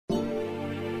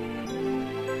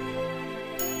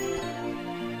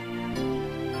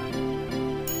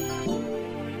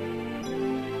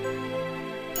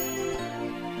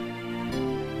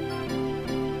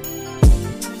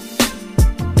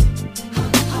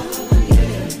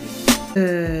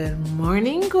Good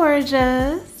morning,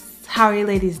 gorgeous. How are you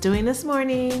ladies doing this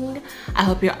morning? I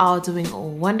hope you're all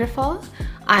doing wonderful.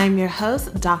 I'm your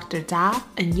host, Dr. Daph,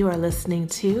 and you are listening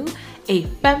to a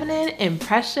Feminine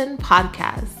Impression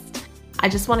podcast. I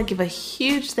just want to give a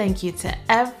huge thank you to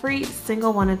every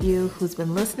single one of you who's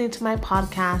been listening to my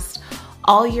podcast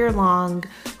all year long,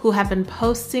 who have been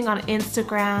posting on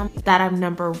Instagram that I'm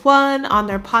number 1 on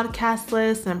their podcast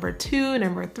list, number 2,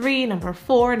 number 3, number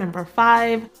 4, number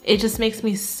 5. It just makes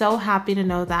me so happy to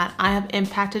know that I have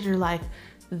impacted your life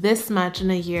this much in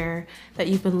a year, that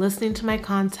you've been listening to my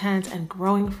content and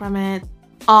growing from it.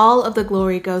 All of the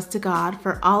glory goes to God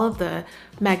for all of the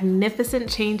magnificent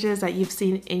changes that you've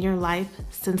seen in your life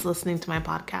since listening to my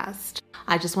podcast.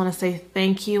 I just want to say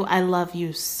thank you. I love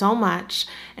you so much,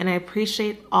 and I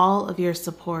appreciate all of your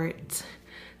support.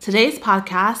 Today's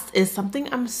podcast is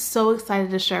something I'm so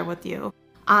excited to share with you.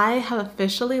 I have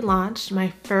officially launched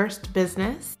my first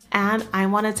business, and I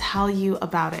want to tell you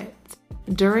about it.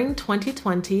 During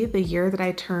 2020, the year that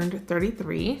I turned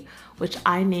 33, which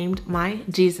I named my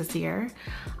Jesus year,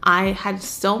 I had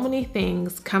so many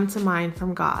things come to mind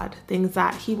from God, things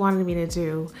that He wanted me to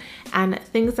do, and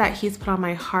things that He's put on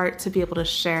my heart to be able to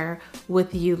share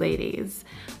with you ladies.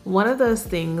 One of those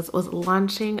things was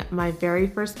launching my very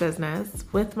first business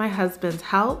with my husband's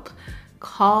help,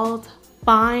 called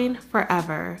Fine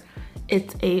Forever.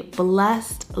 It's a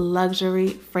blessed luxury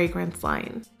fragrance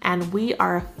line, and we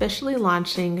are officially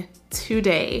launching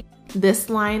today. This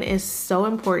line is so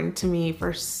important to me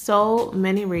for so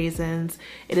many reasons.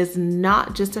 It is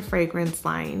not just a fragrance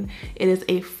line. It is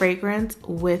a fragrance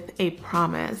with a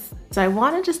promise. So I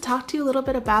want to just talk to you a little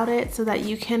bit about it so that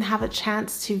you can have a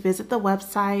chance to visit the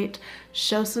website,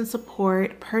 show some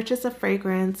support, purchase a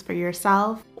fragrance for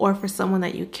yourself or for someone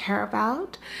that you care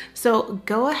about. So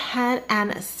go ahead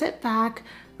and sit back,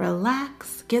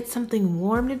 relax, get something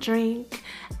warm to drink,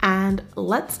 and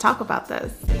let's talk about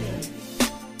this.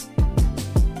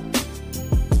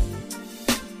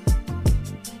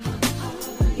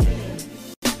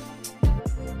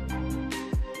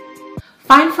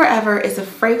 Fine Forever is a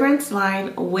fragrance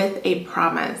line with a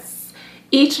promise.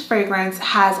 Each fragrance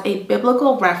has a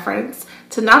biblical reference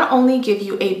to not only give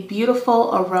you a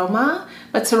beautiful aroma,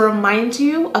 but to remind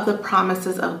you of the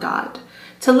promises of God.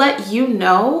 To let you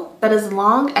know that as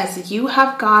long as you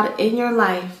have God in your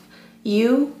life,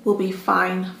 you will be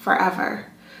fine forever.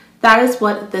 That is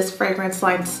what this fragrance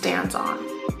line stands on.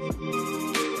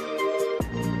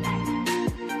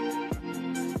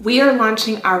 We are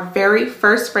launching our very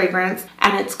first fragrance,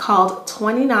 and it's called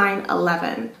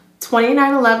 2911.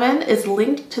 2911 is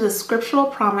linked to the scriptural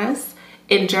promise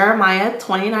in Jeremiah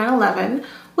 29:11,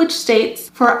 which states,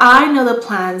 "For I know the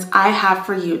plans I have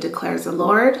for you, declares the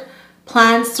Lord,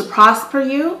 plans to prosper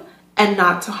you and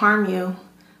not to harm you,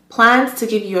 plans to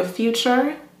give you a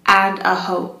future and a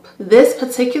hope." This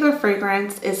particular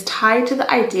fragrance is tied to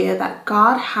the idea that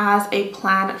God has a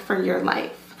plan for your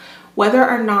life. Whether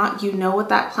or not you know what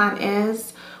that plan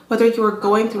is, whether you are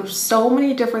going through so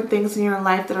many different things in your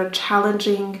life that are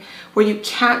challenging, where you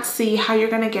can't see how you're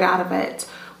going to get out of it,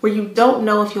 where you don't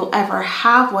know if you'll ever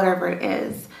have whatever it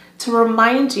is, to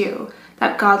remind you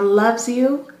that God loves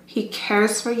you, He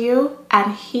cares for you,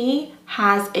 and He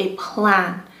has a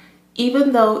plan,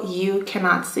 even though you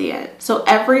cannot see it. So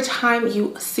every time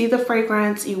you see the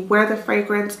fragrance, you wear the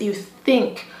fragrance, you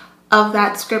think of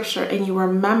that scripture and you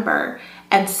remember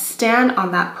and stand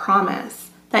on that promise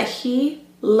that He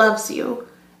loves you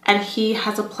and He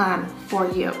has a plan for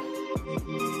you.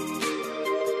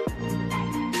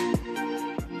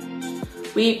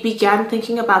 We began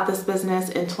thinking about this business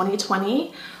in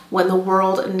 2020 when the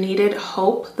world needed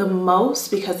hope the most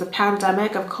because the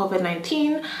pandemic of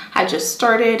COVID-19 had just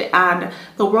started and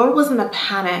the world was in a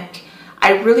panic.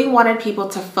 I really wanted people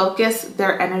to focus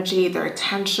their energy, their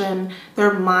attention,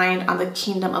 their mind on the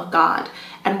kingdom of God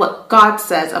and what God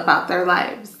says about their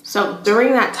lives. So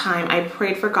during that time, I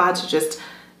prayed for God to just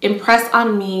impress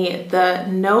on me the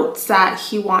notes that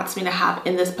He wants me to have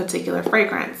in this particular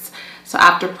fragrance. So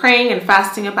after praying and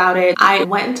fasting about it, I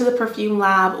went into the perfume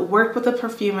lab, worked with a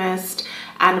perfumist,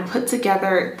 and put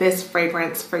together this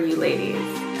fragrance for you ladies.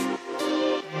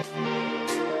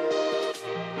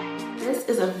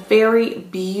 This is a very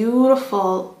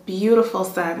beautiful, beautiful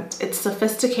scent. It's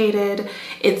sophisticated,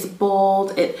 it's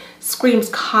bold, it screams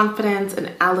confidence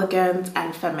and elegance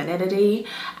and femininity.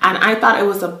 And I thought it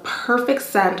was a perfect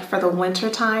scent for the winter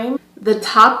time. The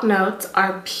top notes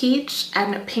are peach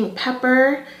and pink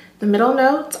pepper. The middle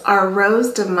notes are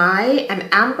rose de mai and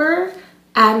amber.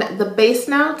 And the base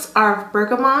notes are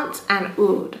bergamot and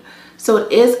oud. So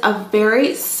it is a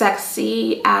very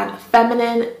sexy and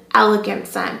feminine elegant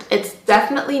scent. It's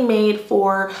definitely made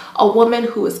for a woman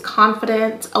who is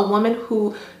confident, a woman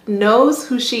who knows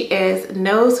who she is,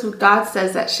 knows who God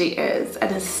says that she is,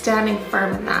 and is standing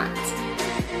firm in that.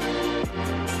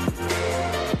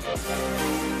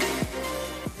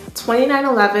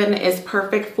 $29.11 is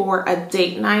perfect for a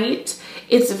date night.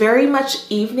 It's very much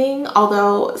evening,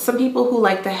 although some people who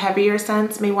like the heavier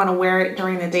scents may want to wear it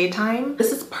during the daytime.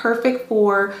 This is perfect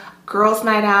for girls'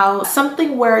 night out,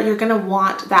 something where you're gonna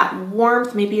want that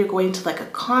warmth. Maybe you're going to like a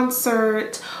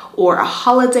concert or a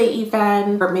holiday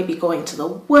event, or maybe going to the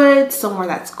woods, somewhere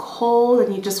that's cold,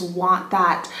 and you just want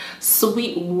that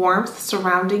sweet warmth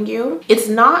surrounding you. It's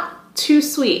not too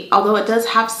sweet, although it does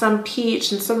have some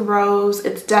peach and some rose.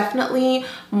 It's definitely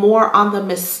more on the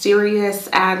mysterious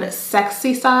and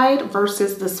sexy side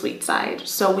versus the sweet side.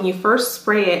 So when you first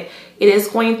spray it, it is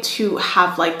going to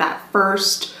have like that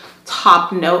first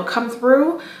top note come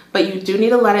through, but you do need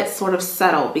to let it sort of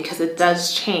settle because it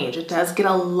does change. It does get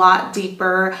a lot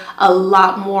deeper, a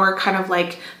lot more kind of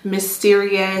like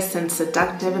mysterious and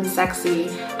seductive and sexy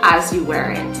as you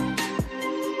wear it.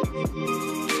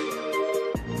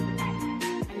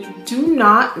 Do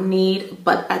not need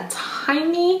but a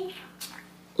tiny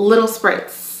little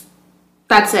spritz.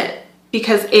 That's it,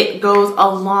 because it goes a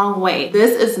long way.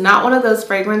 This is not one of those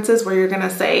fragrances where you're gonna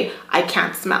say, I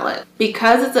can't smell it.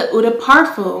 Because it's a eau de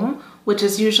parfum, which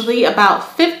is usually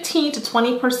about 15 to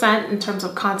 20% in terms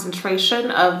of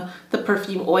concentration of the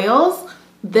perfume oils,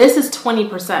 this is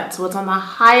 20%, so it's on the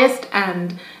highest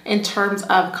end in terms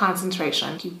of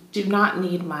concentration. You do not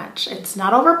need much. It's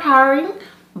not overpowering,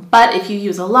 but if you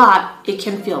use a lot, it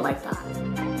can feel like that.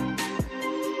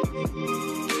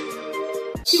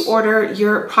 If you order,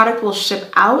 your product will ship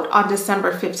out on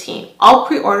December 15th. All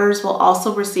pre-orders will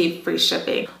also receive free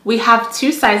shipping. We have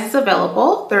two sizes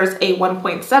available. There's a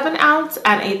 1.7 ounce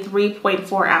and a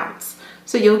 3.4 ounce.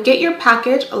 So you'll get your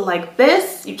package like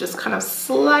this. You just kind of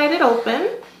slide it open,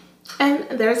 and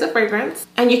there's a fragrance,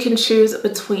 and you can choose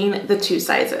between the two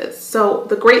sizes. So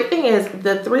the great thing is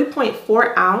the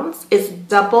 3.4 ounce is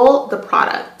double the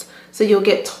product. So you'll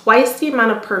get twice the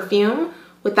amount of perfume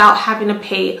without having to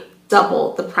pay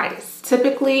double the price.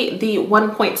 Typically, the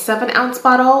 1.7 ounce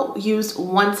bottle used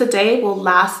once a day will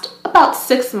last about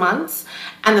 6 months,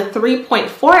 and the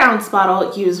 3.4 ounce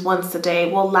bottle used once a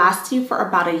day will last you for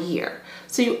about a year.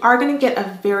 So you are going to get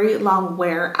a very long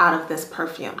wear out of this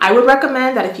perfume. I would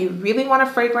recommend that if you really want a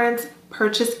fragrance,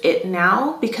 purchase it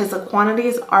now because the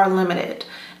quantities are limited.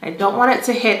 I don't want it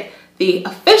to hit the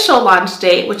official launch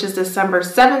date, which is December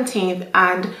 17th,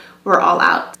 and we're all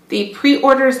out. The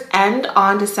pre-orders end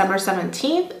on December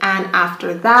 17th, and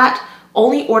after that,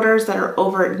 only orders that are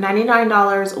over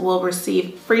 $99 will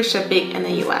receive free shipping in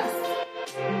the US.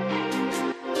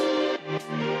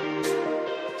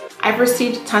 I've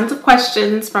received tons of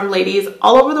questions from ladies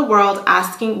all over the world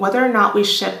asking whether or not we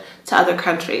ship to other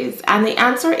countries. And the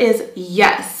answer is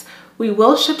yes, we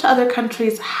will ship to other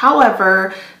countries.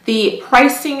 However, the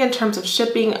pricing in terms of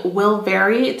shipping will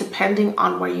vary depending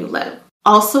on where you live.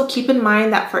 Also, keep in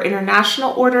mind that for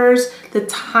international orders, the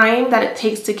time that it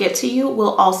takes to get to you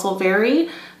will also vary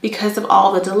because of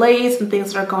all the delays and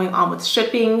things that are going on with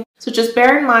shipping. So just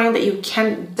bear in mind that you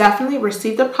can definitely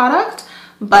receive the product,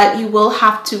 but you will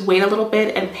have to wait a little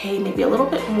bit and pay maybe a little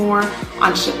bit more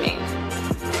on shipping.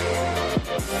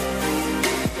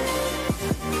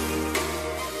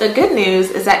 The good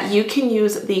news is that you can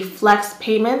use the flex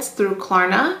payments through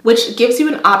Klarna, which gives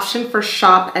you an option for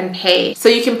shop and pay. So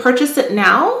you can purchase it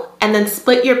now and then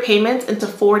split your payments into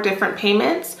 4 different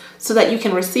payments so that you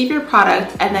can receive your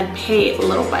product and then pay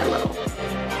little by little.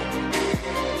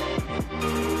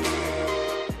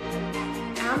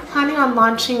 Planning on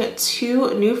launching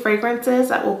 2 new fragrances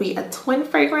that will be a twin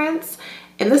fragrance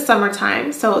in the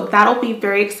summertime, so that'll be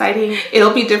very exciting.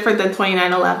 It'll be different than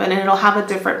 $29.11 and it'll have a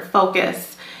different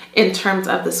focus in terms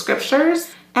of the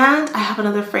scriptures. And I have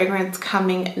another fragrance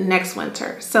coming next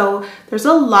winter. So there's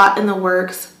a lot in the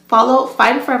works. Follow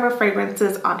Find Forever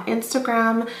Fragrances on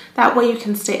Instagram. That way you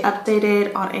can stay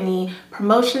updated on any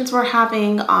promotions we're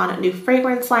having, on new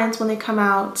fragrance lines when they come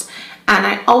out. And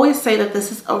I always say that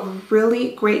this is a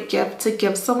really great gift to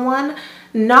give someone,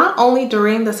 not only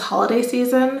during this holiday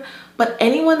season, but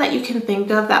anyone that you can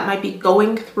think of that might be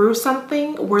going through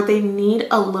something where they need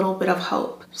a little bit of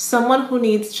hope. Someone who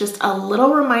needs just a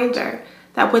little reminder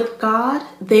that with God,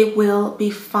 they will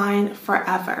be fine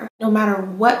forever. No matter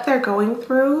what they're going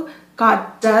through,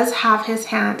 God does have His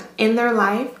hand in their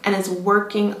life and is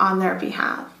working on their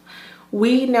behalf.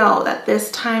 We know that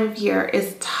this time of year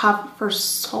is tough for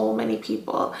so many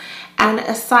people. And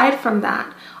aside from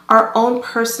that, our own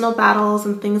personal battles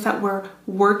and things that we're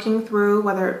working through,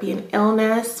 whether it be an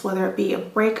illness, whether it be a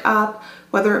breakup,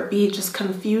 whether it be just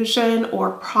confusion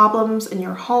or problems in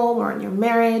your home or in your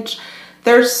marriage.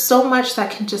 There's so much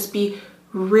that can just be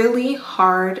really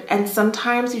hard, and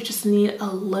sometimes you just need a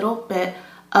little bit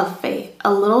of faith,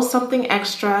 a little something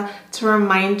extra to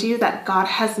remind you that God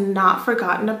has not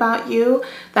forgotten about you,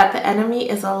 that the enemy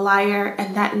is a liar,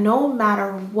 and that no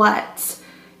matter what,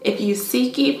 if you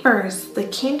seek ye first the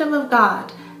kingdom of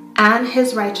God and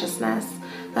his righteousness,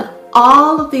 that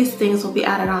all of these things will be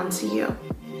added on to you.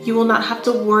 You will not have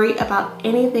to worry about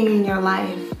anything in your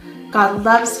life. God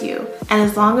loves you, and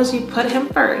as long as you put him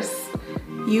first,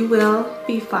 you will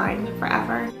be fine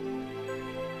forever.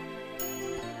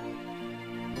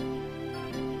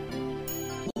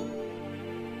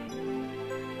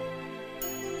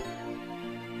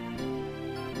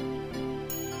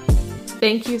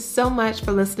 Thank you so much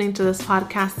for listening to this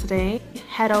podcast today.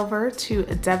 Head over to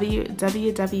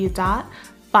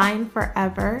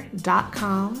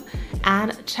www.fineforever.com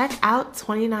and check out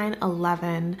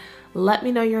 2911. Let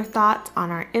me know your thoughts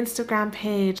on our Instagram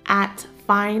page at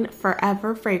Fine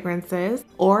Forever Fragrances,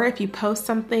 or if you post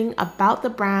something about the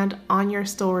brand on your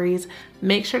stories,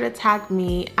 make sure to tag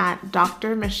me at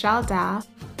Dr. Michelle Daff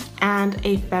and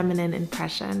a feminine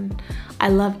impression. I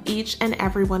love each and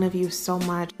every one of you so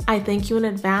much. I thank you in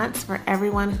advance for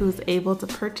everyone who's able to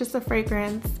purchase a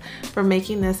fragrance, for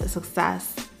making this a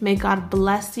success. May God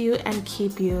bless you and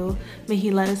keep you. May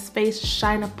he let his face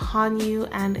shine upon you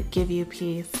and give you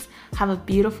peace. Have a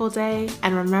beautiful day,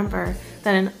 and remember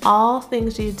that in all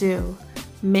things you do,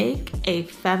 make a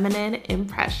feminine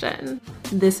impression.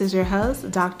 This is your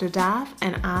host, Dr. Daff,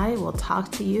 and I will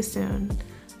talk to you soon.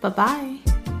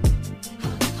 Bye-bye.